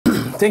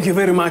Thank you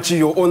very much,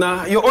 Your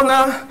Honor. Your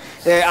Honor,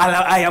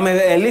 I am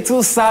a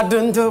little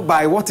saddened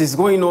by what is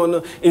going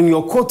on in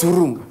your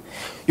courtroom.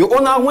 Your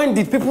Honor, when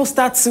did people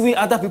start suing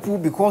other people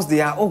because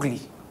they are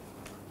ugly?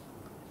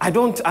 I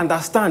don't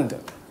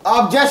understand.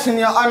 Objection,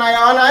 Your Honor.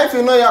 Your Honor, if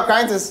you know your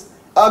client is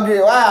ugly,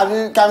 why have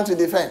you come to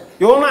defend?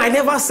 Your Honor, I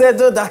never said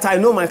that I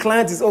know my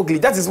client is ugly.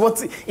 That is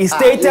what is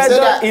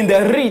stated in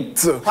the writ.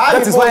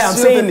 That is why I'm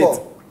saying it.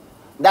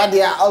 That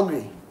they are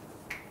ugly.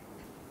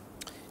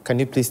 Can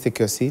you please take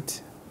your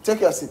seat?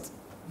 Take your seat.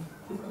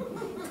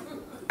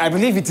 I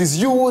believe it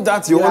is you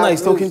that Your Honor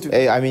is talking to.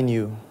 Hey, I mean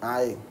you.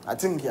 I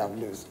think you have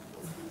lost.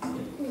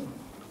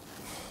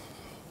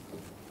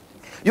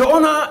 Your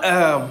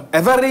Honor,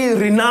 a very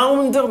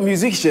renowned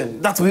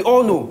musician that we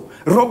all know,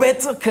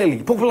 Robert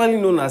Kelly, popularly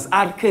known as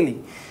R.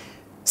 Kelly,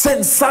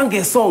 sang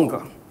a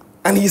song,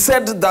 and he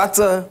said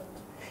that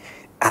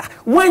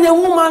when a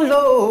woman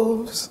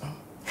loves,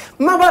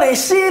 nobody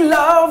she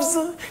loves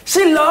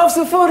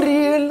for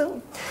real.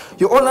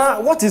 Your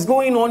Honor, what is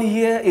going on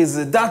here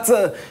is that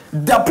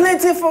the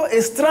plaintiff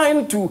is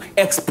trying to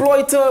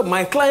exploit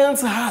my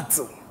client's heart.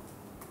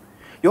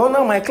 Your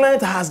Honor, my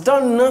client has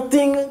done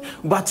nothing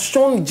but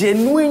shown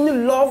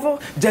genuine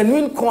love,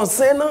 genuine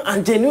concern,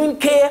 and genuine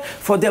care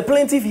for the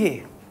plaintiff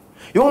here.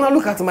 Your Honor,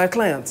 look at my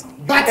client.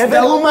 But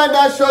the woman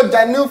that showed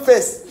genuine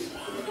face.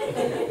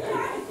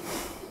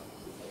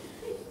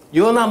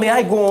 Your Honor, may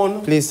I go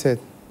on? Please sit.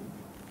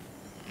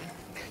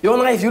 Your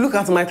Honor, if you look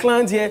at my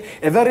client here,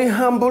 a very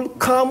humble,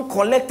 calm,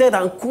 collected,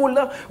 and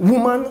cool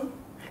woman,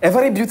 a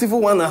very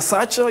beautiful one as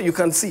such, you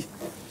can see,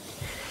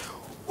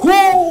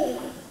 who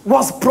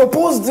was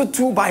proposed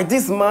to by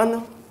this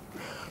man.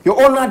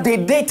 Your Honor, they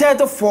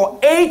dated for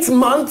 8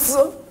 months.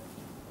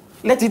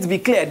 Let it be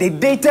clear, they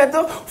dated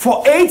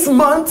for 8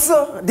 months.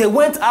 They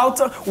went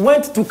out,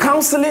 went to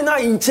counseling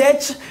in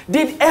church,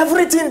 did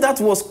everything that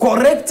was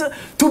correct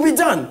to be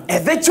done. A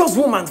virtuous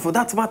woman for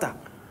that matter.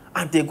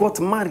 And they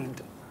got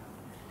married.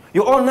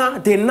 Your Honor,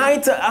 the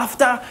night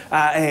after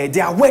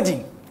their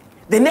wedding,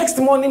 the next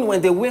morning when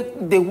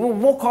they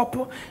woke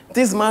up,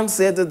 this man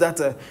said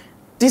that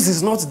this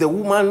is not the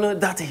woman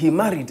that he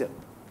married.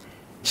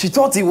 She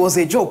thought it was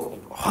a joke,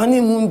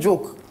 honeymoon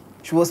joke.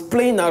 She was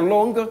playing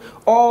along.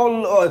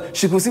 All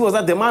she could see was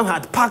that the man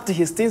had packed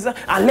his things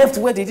and left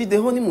where they did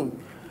the honeymoon.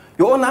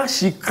 Your Honor,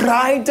 she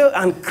cried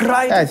and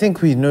cried. I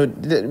think we know.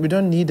 We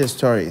don't need a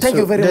story. Thank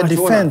you very much, the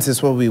defense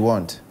is what we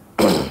want.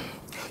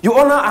 Your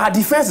Honor, our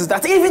defense is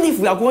that even if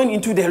we are going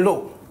into the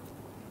law,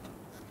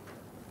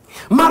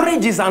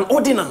 marriage is an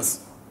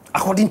ordinance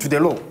according to the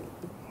law.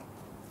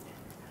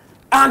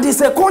 And it's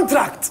a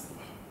contract.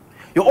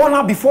 Your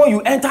Honor, before you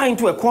enter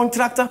into a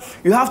contract,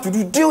 you have to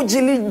do due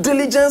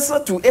diligence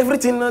to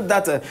everything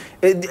that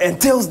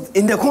entails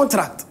in the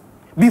contract.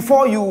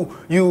 Before you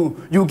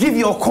give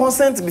your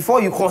consent,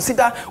 before you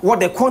consider what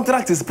the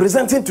contract is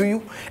presenting to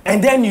you,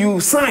 and then you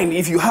sign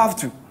if you have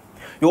to.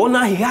 Your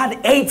Honor, he had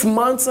 8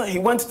 months. He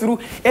went through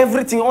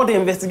everything, all the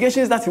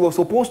investigations that he was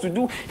supposed to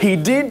do. He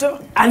did,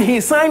 and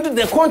he signed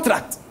the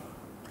contract.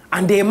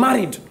 And they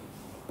married.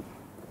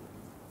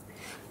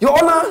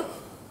 Your Honor,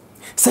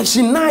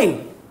 Section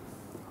 9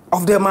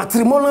 of the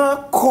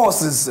Matrimonial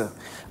Causes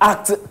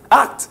Act,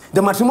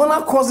 the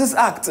Matrimonial Causes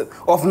Act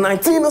of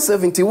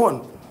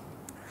 1971,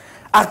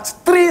 Act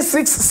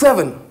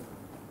 367,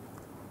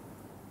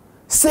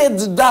 said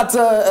that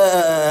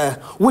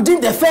within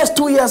the first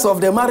 2 years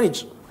of the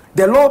marriage,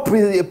 the law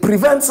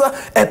prevents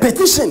a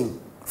petition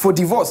for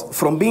divorce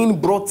from being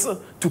brought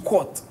to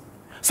court.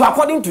 So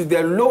according to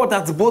the law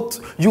that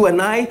both you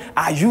and I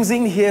are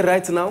using here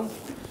right now,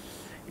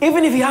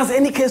 even if he has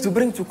any case to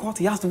bring to court,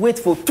 he has to wait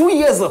for 2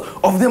 years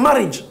of the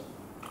marriage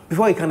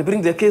before he can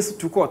bring the case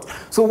to court.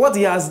 So what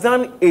he has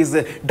done is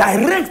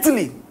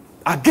directly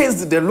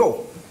against the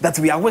law that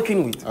we are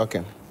working with.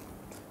 Okay.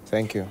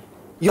 Thank you.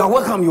 You are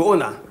welcome, Your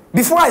Honor.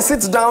 Before I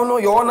sit down,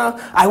 Your Honor,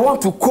 I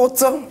want to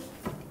quote...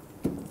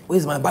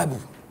 Where's my Bible?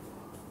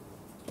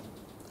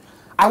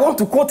 I want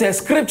to quote a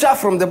scripture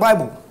from the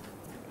Bible.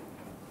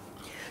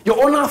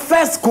 Your Honor,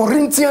 1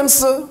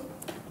 Corinthians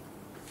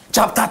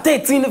chapter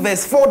 13,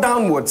 verse 4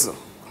 downwards.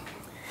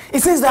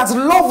 It says that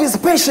love is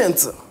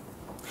patient.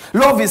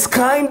 Love is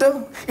kind.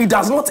 It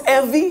does not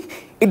envy.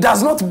 It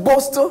does not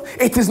boast.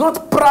 It is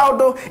not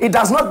proud. It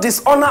does not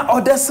dishonor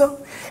others.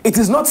 It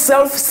is not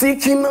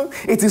self-seeking.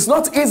 It is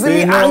not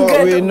easily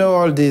angered. We know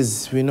all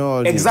this. We know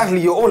all this.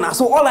 Exactly, Your Honor.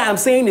 So all I am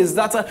saying is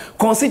that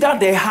consider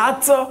the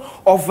heart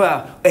of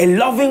a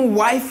loving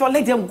wife.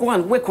 Let them go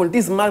and work on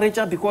this marriage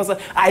because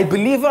I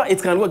believe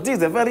it can work. This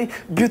is a very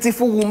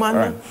beautiful woman.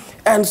 Right.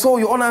 And so,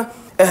 Your Honor,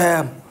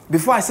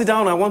 before I sit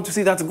down, I want to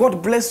say that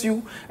God bless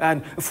you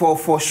and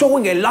for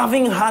showing a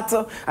loving heart.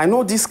 I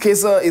know this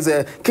case is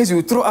a case you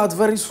will throw out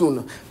very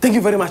soon. Thank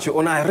you very much, Your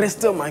Honor. I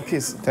rest my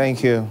case.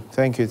 Thank you.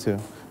 Thank you, too.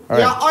 All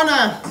right. Your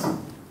Honor,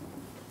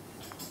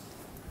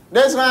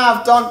 this man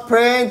have talked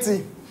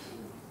plenty.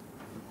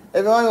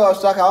 Everyone was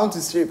stuck, I want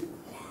to sleep.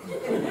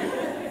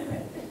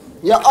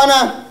 Your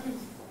Honor,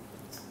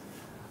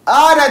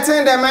 all the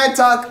things they might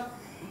talk,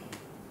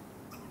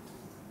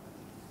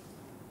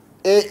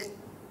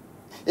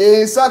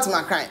 You insult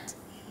my client.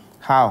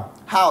 How?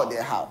 How?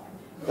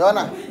 Your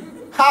Honor,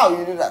 how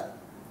you do that?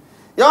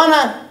 Your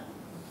Honor,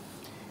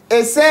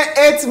 it said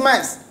 8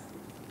 months.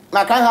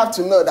 My client have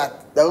to know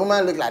that the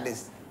woman look like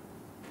this.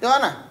 Your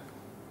Honor,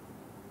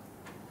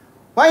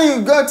 when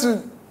you go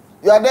to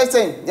your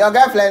dating, your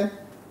girlfriend,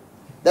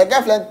 the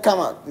girlfriend come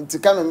out to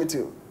come and meet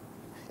you.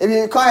 If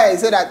you call her and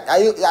say that,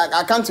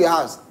 I come to your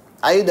house,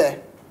 are you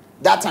there?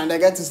 That time they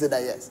get to say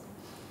that yes.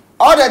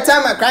 All the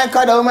time my client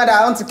call the woman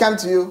that I want to come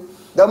to you,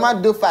 the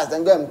woman do fast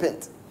and go and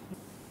paint.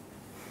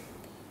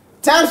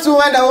 Times 2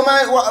 when the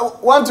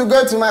woman want to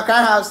go to my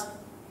client house,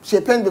 she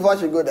paint before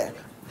she go there.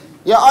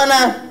 Your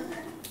Honor,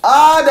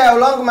 all the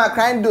long my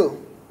client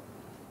do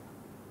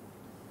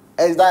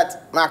is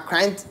that my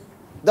client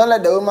don't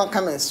let the woman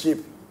come and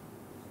strip.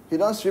 You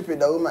don't strip with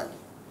the woman.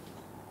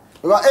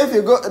 Because if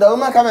you go, the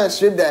woman come and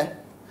strip there,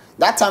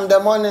 that time the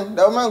morning,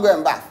 the woman go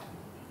and bath.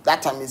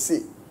 That time you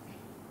see.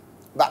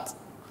 But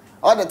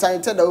all the time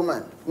you tell the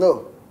woman,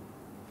 no.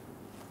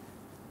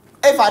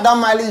 If I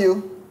don't marry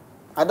you,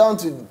 I don't want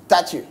to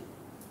touch you.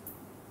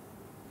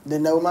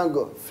 Then the woman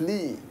go,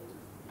 flee.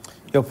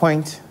 Your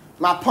point?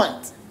 My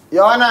point.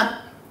 Your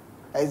Honor,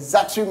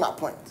 exactly my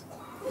point.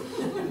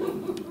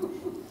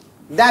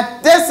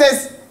 That this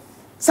is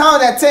some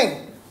of the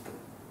thing.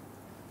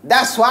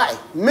 That's why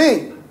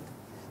me,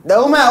 the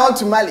woman I want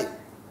to marry,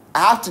 I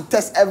have to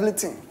test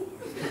everything.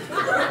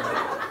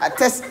 I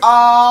test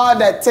all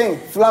the thing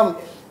from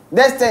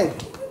this thing,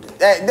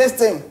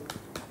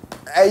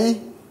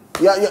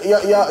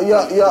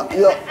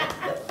 your.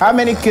 How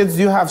many kids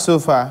do you have so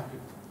far?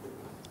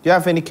 Do you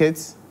have any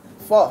kids?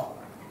 4.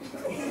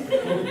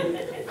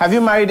 Have you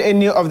married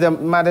any of the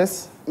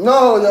mothers?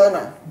 No, Your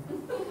Honor.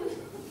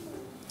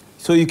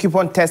 So you keep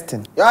on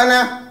testing? Your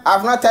Honor, I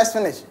have not test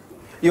finished.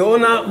 Your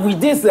Honor, with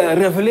this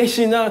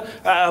revelation,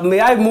 may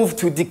I move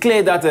to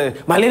declare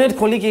that my learned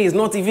colleague is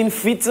not even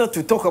fit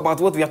to talk about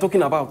what we are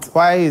talking about.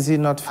 Why is he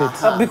not fit?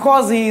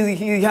 Because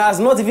he has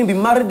not even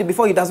been married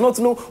before. He does not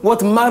know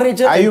what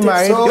marriage is. Are you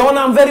married? So, Your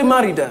Honor, I'm very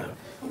married.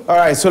 All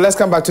right, so let's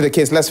come back to the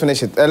case. Let's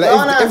finish it.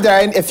 If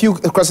there are a few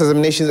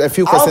cross-examinations, a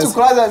few questions... I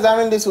want to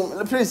cross-examine this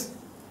woman. Please.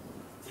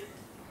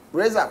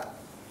 Raise up.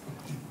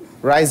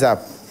 Rise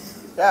up.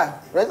 Yeah,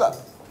 raise up.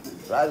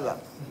 Rise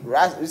up.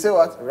 Rise. You say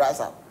what? Rise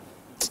up.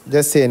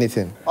 Just say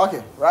anything.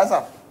 Okay, rise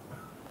up.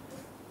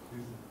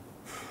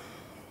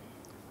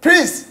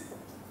 Priest,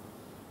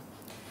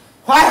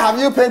 why have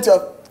you painted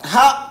your...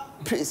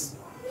 Priest,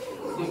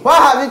 why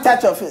have you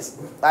touched your face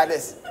like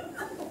this?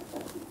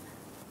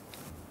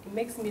 It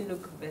makes me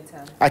look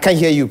better. I can't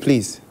hear you,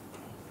 please.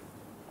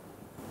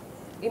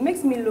 It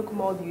makes me look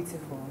more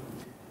beautiful.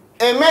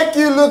 It makes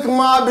you look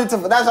more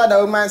beautiful. That's what the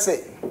woman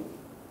said.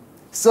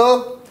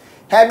 So,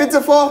 her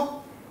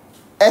beautiful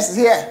is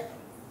here.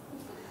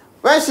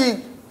 When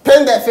she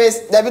paint their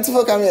face, the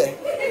beautiful come here.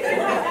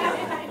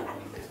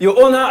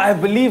 Your Honor, I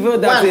believe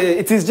that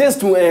it is just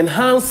to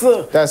enhance.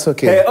 That's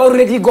okay.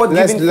 Already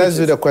God-given. Let's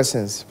do the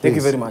questions. Please. Thank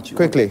you very much.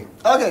 Quickly.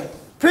 Okay,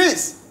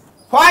 please.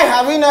 Why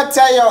have you not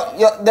tell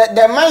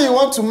the man you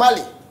want to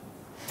marry?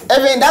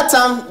 Even that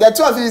time, the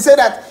two of you say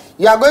that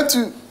you are going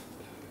to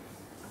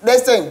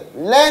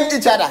learn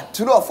each other,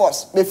 two of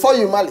us, before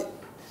you marry.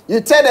 You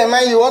tell the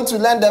man you want to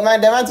learn the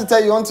man to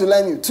tell you want to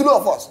learn you, two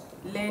of us.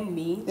 Learn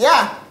me?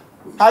 Yeah.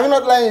 Have you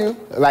not learned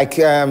you? Like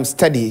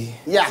study.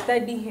 Yeah.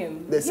 Study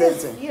him. The same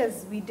thing.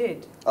 Yes, we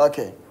did.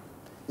 Okay.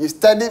 You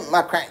study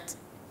my client.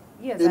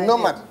 Yes, you know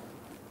I did.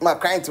 my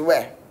client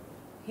where?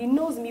 He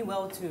knows me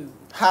well too.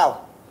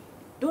 How?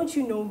 Don't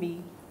you know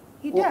me?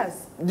 He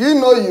does. Do you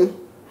know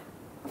you?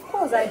 Of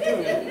course I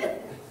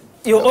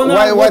do. Your Honor,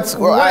 are you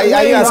asking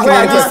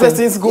where are these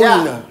questions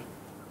going?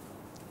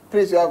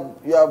 Please,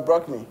 you have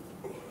broke me.